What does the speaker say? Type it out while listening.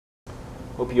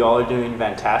Hope you all are doing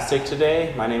fantastic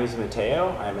today. My name is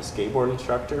Mateo. I'm a skateboard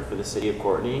instructor for the city of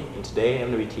Courtenay, and today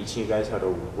I'm going to be teaching you guys how to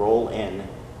roll in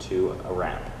to a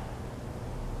ramp.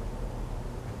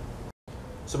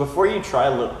 So before you try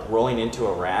rolling into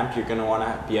a ramp, you're going to want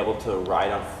to be able to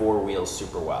ride on four wheels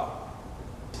super well.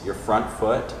 Your front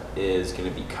foot is going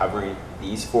to be covering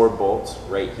these four bolts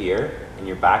right here, and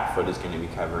your back foot is going to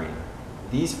be covering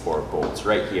these four bolts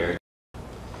right here.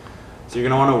 So you're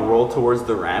going to want to roll towards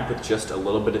the ramp with just a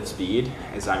little bit of speed,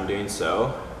 as I'm doing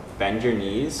so. Bend your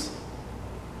knees,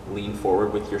 lean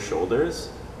forward with your shoulders,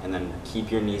 and then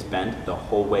keep your knees bent the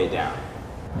whole way down.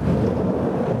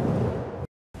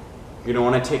 You're going to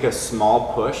want to take a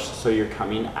small push so you're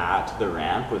coming at the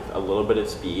ramp with a little bit of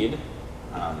speed.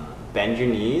 Bend your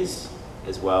knees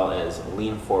as well as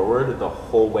lean forward the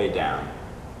whole way down,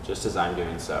 just as I'm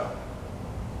doing so.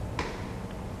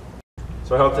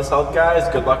 So I hope this helped, guys.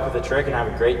 Good luck with the trick and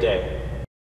have a great day.